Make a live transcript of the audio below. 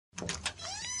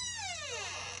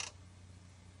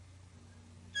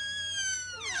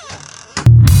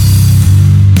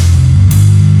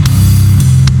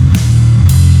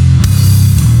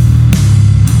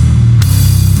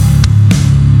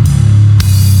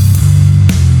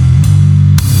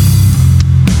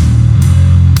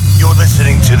You're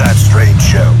listening to That Strange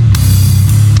Show.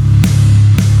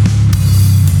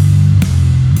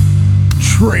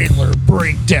 Trailer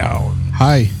breakdown.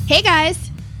 Hi. Hey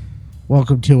guys.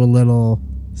 Welcome to a little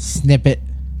snippet.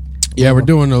 Yeah, we're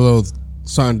doing a little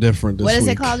something different this week. What is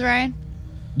it called, Ryan?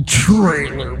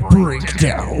 Trailer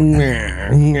breakdown.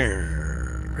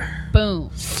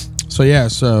 Boom. So yeah,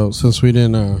 since we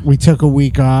didn't, We took a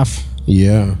week off.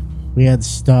 yeah, We had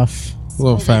stuff. a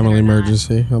little family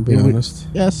emergency. I'll be Yeah, honest.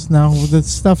 Yes, no, the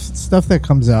stuff that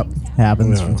comes up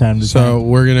happens Yeah. from time to So time.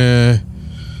 we're gonna,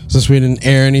 since we didn't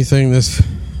air anything this.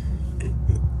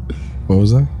 What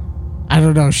was that? I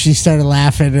don't know. She started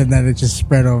laughing, and then it just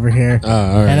spread over here. All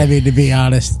right. And I mean, to be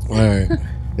honest, All right.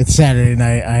 it's Saturday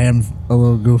night. I am a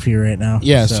little goofy right now.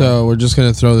 Yeah. So we're just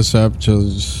gonna throw this up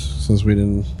since we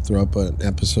didn't throw up an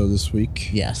episode this week.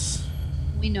 yes,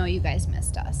 We know you guys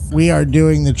missed us. we are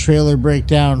doing the trailer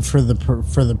breakdown for the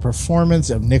performance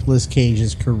of Nicolas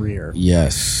Cage's career.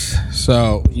 Yes.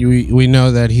 So we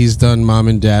know that he's done Mom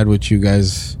and Dad, which you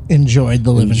guys Enjoyed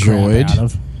the living Enjoyed. crap out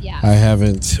of. Yeah. I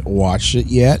haven't watched it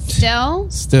yet.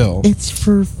 Still, It's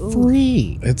for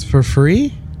free. It's for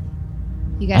free.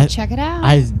 you gotta I- check it out.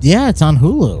 Yeah, it's on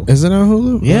Hulu. Is it on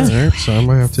Hulu? Yeah. All right, so I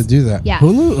might have to do that. yeah.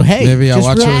 Hulu. Hey, Maybe I'll just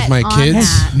watch it real- with my on kids.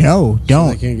 that. No,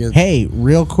 don't. can get- Hey,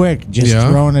 real quick, just Yeah?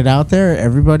 throwing it out there.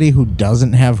 Everybody who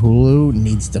doesn't have Hulu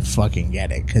needs to fucking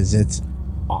get it because it's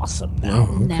awesome now.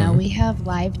 Oh, okay. Now we have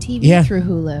live TV Yeah. through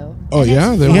Hulu. Oh, And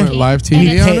yeah? it's They went fucking- live and TV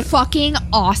it's on it? fucking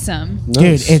awesome.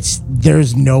 Nice. Dude,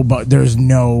 there's no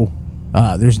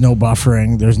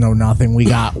buffering. There's no nothing. We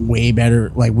got way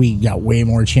better. Like we got way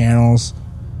more channels.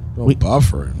 No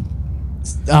buffering.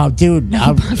 Oh, dude,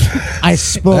 I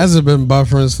spoke. Hasn't been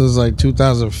buffering since like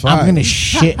 2005. I'm gonna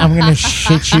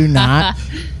shit you not.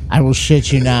 I will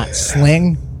shit you not.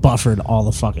 Sling buffered all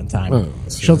the fucking time. Oh,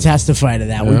 that's She'll good. testify to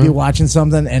that. We'd Yeah? be watching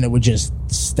something and it would just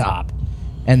stop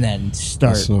and then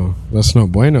start. That's no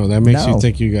bueno. That makes No. you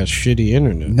think you got shitty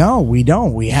internet. No, we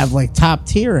don't. We have like top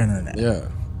tier internet. Yeah.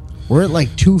 We're at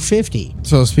like 250.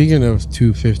 So speaking of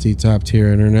 250 top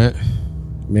tier internet,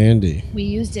 Mandy, We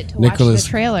used it to Nicholas watch the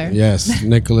trailer. Yes,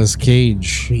 Nicolas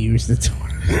Cage. We use the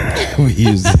We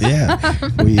used it. Yeah,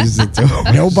 we used it too.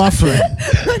 no buffering.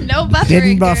 No buffering Didn't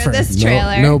during buffer. this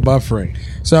trailer. No buffering.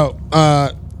 So,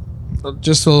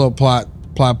 just a little plot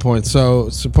point. So,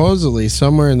 supposedly,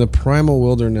 somewhere in the primal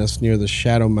wilderness near the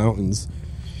Shadow Mountains,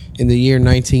 in the year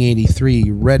 1983,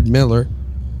 Red Miller,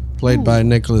 played by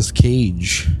Nicolas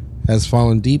Cage, has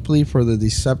fallen deeply for the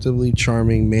deceptively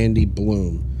charming Mandy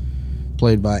Bloom,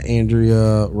 played by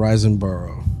Andrea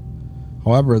Riseborough.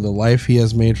 However, the life he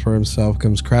has made for himself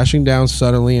comes crashing down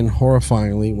suddenly and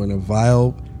horrifyingly when a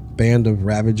vile band of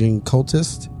ravaging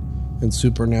cultists and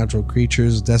supernatural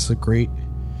creatures desecrate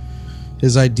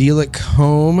his idyllic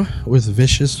home with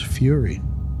vicious fury.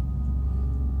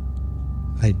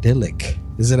 Idyllic.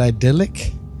 Is it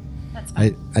idyllic? That's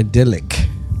fine. Idyllic.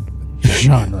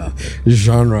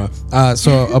 Genre.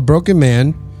 So a broken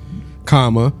man,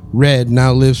 Red,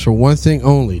 now lives for one thing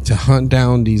only: to hunt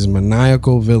down these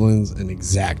maniacal villains and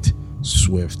exact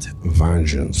swift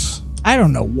vengeance. I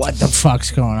don't know what the fuck's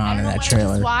going I on don't in know that what I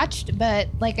trailer. just watched, but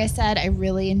like I said, I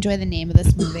really enjoy the name of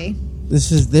this movie.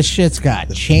 This shit's got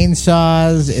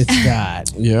chainsaws. It's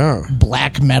got Yeah,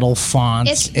 black metal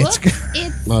fonts.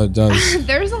 it does.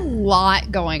 There's a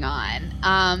lot going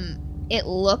on. It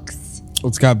looks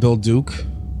It's got Bill Duke,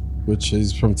 which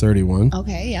is from 31.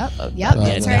 okay. Yep. That's Yeah, right.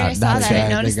 I not- saw not that. I bad. didn't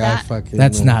notice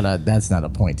that. that's not a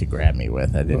point to grab me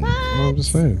with. I didn't. I'm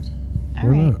just saying. All Why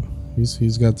right. not?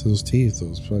 He's got those teeth.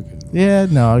 Those fucking. Yeah,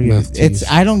 no, Meth it's. teeth.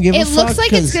 I don't give a It fuck. looks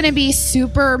like it's 'cause going to be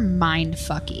super mind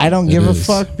fucky. I don't It give a is.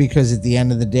 fuck because at the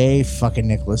end of the day, fucking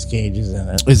Nicolas Cage is in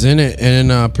it, Is in it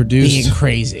and produced. being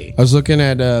crazy. I was looking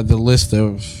at the list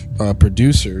of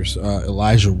producers.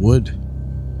 Elijah Wood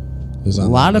is on A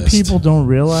lot the of list. people don't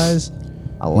realize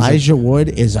Elijah Wood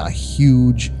is a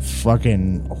huge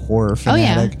fucking horror Oh,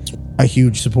 yeah. fanatic, a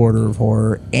huge supporter of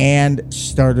horror, and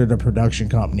started a production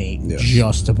company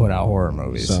just to put out horror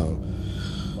movies. So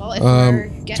well, if we're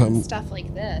getting some- stuff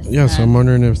like this, yeah, so I'm then-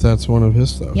 wondering if that's one of his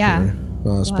stuff. Yeah. Right?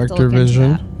 have to Spectre look into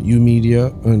Vision, that. U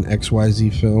Media, and XYZ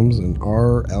Films, and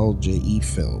RLJE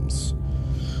Films.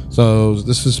 So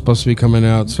this is supposed to be coming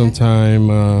out sometime.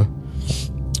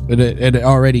 It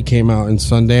already came out in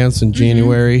Sundance in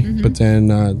January, but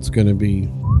then it's going to be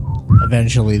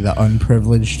eventually the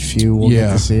unprivileged few will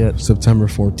get to see it. September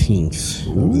 14th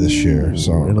of this year.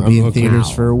 So It'll I'm be in looking- theaters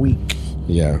for a week.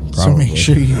 Yeah, probably. So make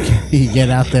sure you get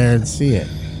out there and see it.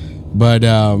 But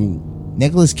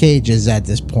Nicolas Cage is at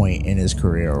this point in his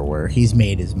career where he's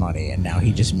made his money and now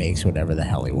he just makes whatever the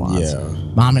hell he wants. Yeah.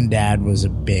 Mom and Dad was a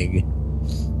big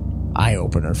eye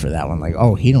opener for that one. Like,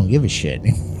 oh, he don't give a shit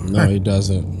anymore. no, he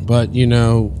doesn't. But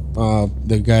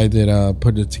the guy that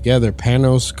put it together,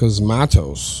 Panos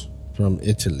Cosmatos from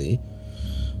Italy.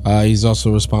 He's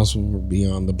also responsible for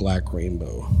Beyond the Black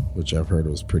Rainbow, which I've heard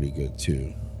was pretty good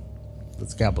too.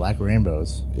 It's got black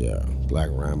rainbows Yeah, Black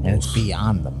Rainbows. and it's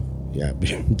beyond them. Yeah,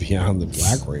 Beyond the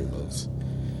Black Rainbows.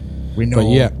 We know. But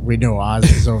yeah. We know Oz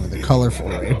is over the colorful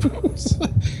rainbows.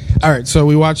 All right, so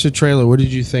we watched the trailer. What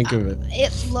did you think of it?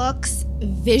 It looks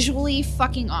visually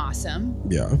fucking awesome.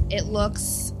 Yeah. It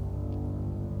looks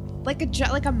like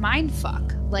a mind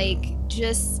fuck, like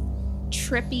just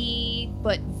trippy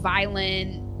but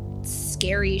violent,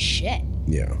 scary shit.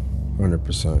 Yeah,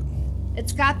 100%.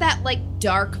 It's got that like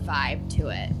dark vibe to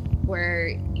it, where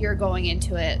you're going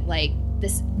into it like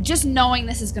this, just knowing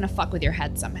this is gonna fuck with your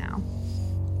head somehow.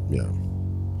 Yeah.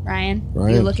 Ryan,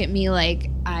 Ryan. you look at me like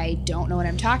I don't know what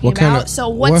I'm talking What about. kinda- So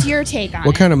what's what- your take on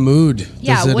What it? kind of mood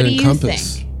Yeah, does it what do you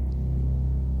encompass? think?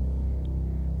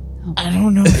 I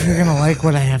don't know if you're gonna like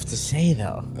what I have to say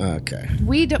though. Okay,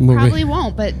 We Moving- probably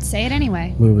won't, but say it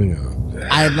anyway. moving on.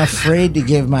 I'm afraid to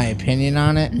give my opinion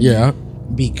on it Yeah.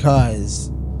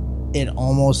 because it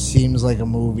almost seems like a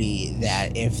movie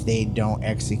that if they don't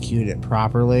execute it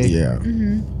properly, Yeah.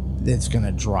 it's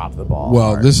gonna drop the ball. Well,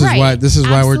 hard. this is Right,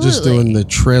 why we're just absolutely. doing the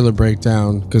trailer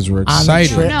breakdown because we're On the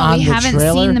excited. tra- No, on we the haven't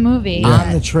trailer- seen the movie.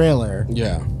 on the trailer.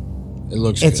 Yeah, it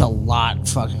looks. It's good. a lot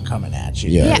fucking coming at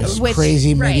you. Yeah. Yeah, There's which-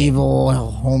 crazy right. medieval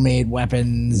homemade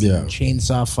weapons, Yeah. and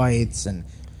chainsaw fights, and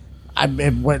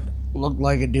what looked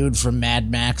like a dude from Mad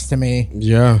Max to me.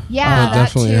 Yeah. Yeah, it that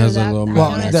definitely too, has that- a little. I Mad Well,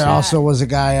 noticed Max. there that. also was a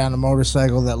guy on a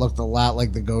motorcycle that looked a lot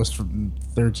like the ghost from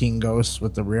 13 Ghosts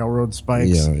with the railroad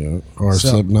spikes. Yeah. Or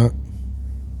So- Slipknot.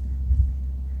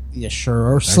 Yeah,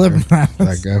 sure. Or Slipknot.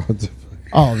 That guy with the.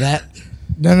 Oh, that.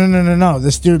 No.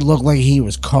 This dude looked like he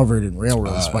was covered in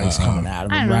railroad spikes coming at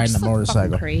him I and don't know, riding just a look fucking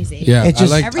motorcycle. crazy. Yeah, It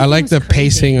just- I like the Everything's crazy.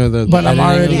 pacing of the. But I'm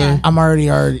editing already, of the-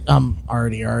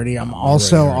 I'm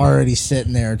also already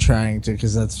sitting there trying to,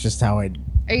 because that's just how I.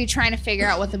 Are you trying to figure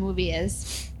out what the movie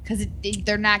is? Because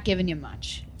they're not giving you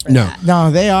much. for No. that.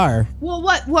 No, they are. Well,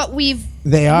 what we've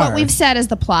Are. said is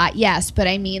the plot, yes, but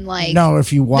I mean like No,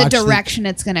 if you watch the direction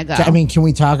it's gonna go. I mean, can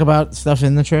we talk about stuff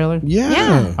in the trailer?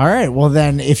 Yeah. All right. Well,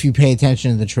 then, if you pay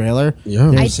attention to the trailer,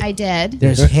 Yeah. I did.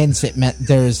 there's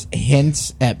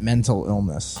hints at mental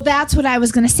illness. That's what I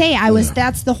was gonna say.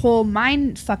 That's the whole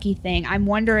mind fucky thing. I'm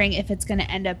wondering if it's gonna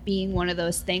end up being one of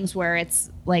those things where it's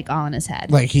like all in his head.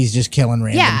 Like he's just killing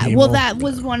random Yeah, people. well, that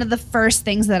was one of the first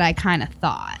things that I kind of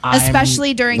thought,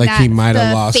 especially during Like that he might have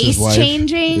the lost his face wife.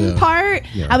 changing Yeah. part.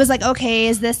 Yeah. I was like, okay,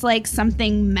 is this like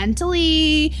something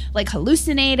mentally like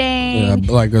hallucinating?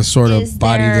 Yeah, like a sort Is of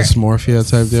body there dysmorphia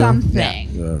type deal. Something.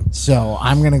 Yeah. So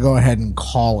I'm gonna go ahead and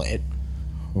call it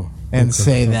and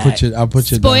say that. I'll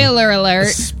put you down. Spoiler alert!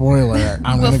 Spoiler.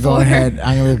 I'm gonna go Before- ahead.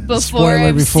 I'm gonna before spoiler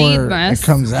I've before seen it this.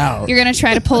 comes out. You're gonna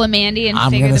try to pull a Mandy and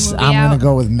I'm figure gonna the movie I'm out. gonna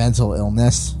go with mental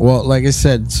illness. Well, like I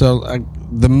said, so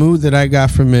the mood that I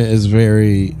got from it is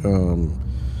very.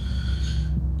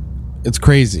 It's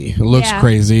crazy. It looks Yeah,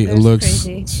 crazy. It there's looks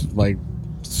crazy. like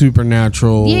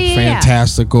supernatural, Yeah.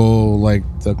 fantastical. Like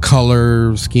the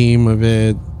color scheme of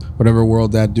it, whatever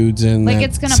world that dude's in. Like that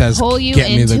it's gonna says, pull you "Get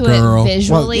me the into girl." it Well,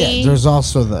 visually. yeah. There's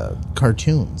also the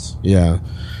cartoons. Yeah,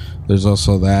 there's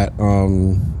also that.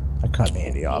 I cut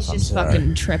Mandy off. He's I'm just sorry.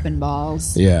 fucking tripping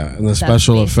balls. Yeah, and the That's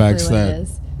special basically effects what it that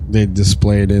is. they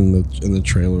displayed in the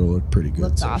trailer look pretty good.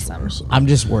 Looks so awesome. far, so. I'm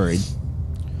just worried.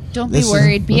 Don't This be is-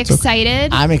 worried. Be that's okay.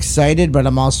 excited. I'm excited, but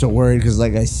I'm also worried because,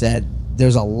 like I said,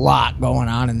 there's a lot going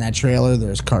on in that trailer.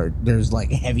 There's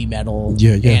like heavy metal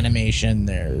Yeah. animation.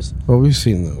 There's Well, we've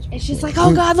seen those. It's just like,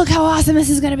 oh god, look how awesome this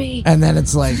is gonna be. and then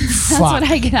it's like That's fuck. what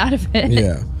I get out of it.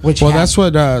 Yeah. Which well, hap- that's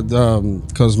what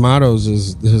Cosmatos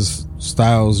is. His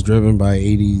style is driven by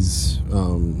 80s,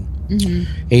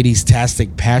 80s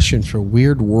tastic passion for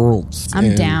weird worlds. I'm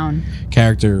and down.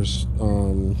 Characters,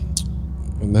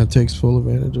 and that takes full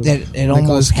advantage of It Nicolas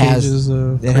almost has Cage's,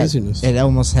 it has- craziness. It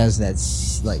almost has that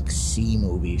like C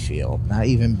movie feel, not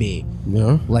even B.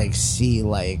 yeah. Like C,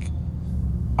 like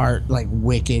art, like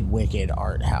wicked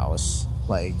art house.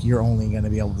 Like you're only going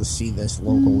to be able to see this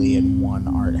locally in one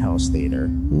art house theater. I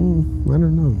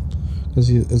don't know. Because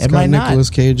it's It got might not. Nicolas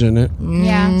Cage in it.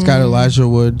 Yeah. It's got Elijah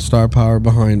Wood star power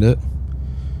behind it.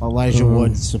 Elijah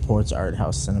Wood supports art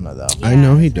house cinema, though. I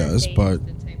know he I was gonna does, say but he's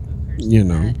the type of person you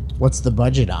know. that- What's the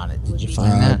budget on it? Did you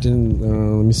find I that? didn't.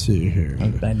 Let me see here.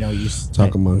 I know you.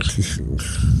 Talk amongst.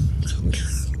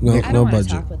 No, I don't no wanna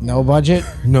budget. talk with No budget.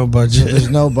 No There's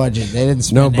budget. no budget. They didn't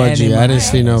spend No budget. any I money didn't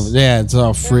see on no. this. Yeah, it's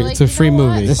all free. like, It's a you free know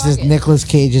what? movie. This is Fuck it. Nicolas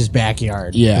Cage's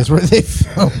backyard. Yeah. That's where they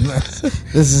filmed this.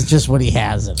 This is just what he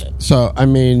has in it. So I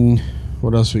mean,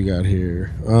 what else we got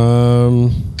here? Oh,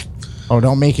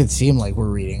 don't make it seem like we're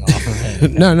reading off of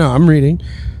it. No, I'm reading.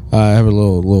 I have a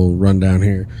little rundown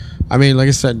here. I mean, like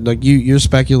I said, like you're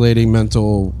speculating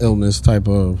mental illness type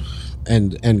of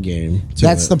end game. to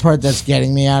That's it. the part that's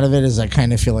getting me out of it. Is I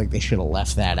kind of feel like they should have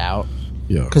left that out.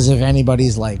 Yeah. Because if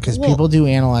anybody's like, because Well- people do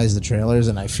analyze the trailers,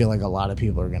 and I feel like a lot of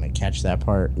people are going to catch that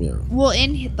part. Yeah. Well,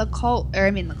 in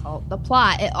the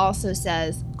plot, it also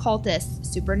says cultist,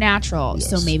 supernatural. Yes.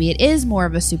 So maybe it is more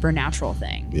of a supernatural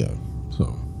thing Yeah.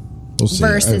 So we'll see.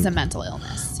 versus a mental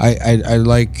illness. I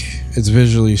like it's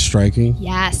visually striking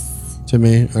Yes. to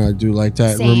me. I do like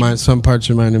that. Same. Some parts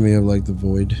reminded me of like The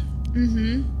Void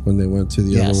Mm-hmm. when they went to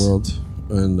the Yes. other world,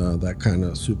 and that kind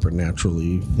of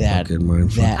supernaturally That fucking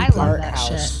mind fuck. that I love art that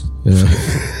house. Yeah.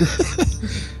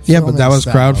 Yeah, but that was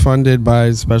Filming style. crowdfunded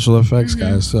by special effects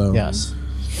Mm-hmm. guys. So Yes.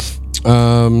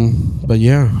 But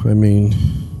yeah, I mean,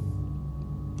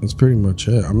 that's pretty much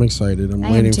it. I'm excited. I'm I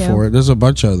am waiting too. for it. There's a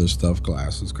bunch of other stuff.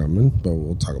 Glass is coming, but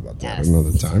we'll talk about that Yes.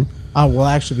 another time. We'll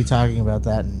actually be talking about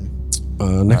that in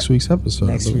Next week's episode.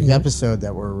 next week's episode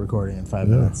that we're recording in 5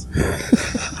 minutes.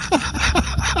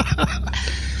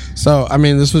 So, I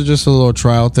mean, this was just a little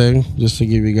trial thing, just to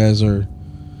give you guys our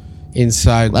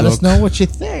inside Let look. us know what you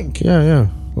think. Yeah.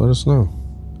 Let us know.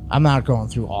 I'm not going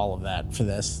through all of that for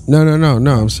this. No.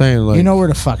 I'm saying like You know where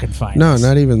to fucking find no, us.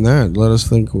 not even that. Let us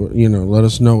think. Let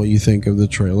us know what you think of the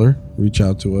trailer. Reach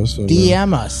out to us. And,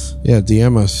 DM us. yeah,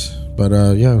 DM us. But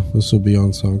yeah, this will be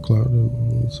on SoundCloud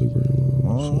and Instagram.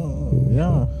 Oh,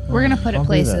 yeah. We're gonna put I'll it do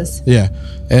places. Yeah,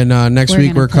 and next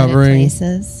week we're gonna put it covering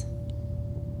places.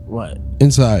 What?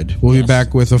 Inside. We'll be Yes.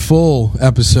 back with a full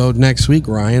episode next week.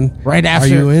 Ryan, Right after. are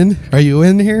you in? Are you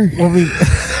in here? We'll be.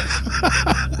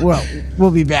 Well,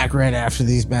 we'll be back right after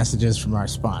these messages from our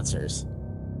sponsors.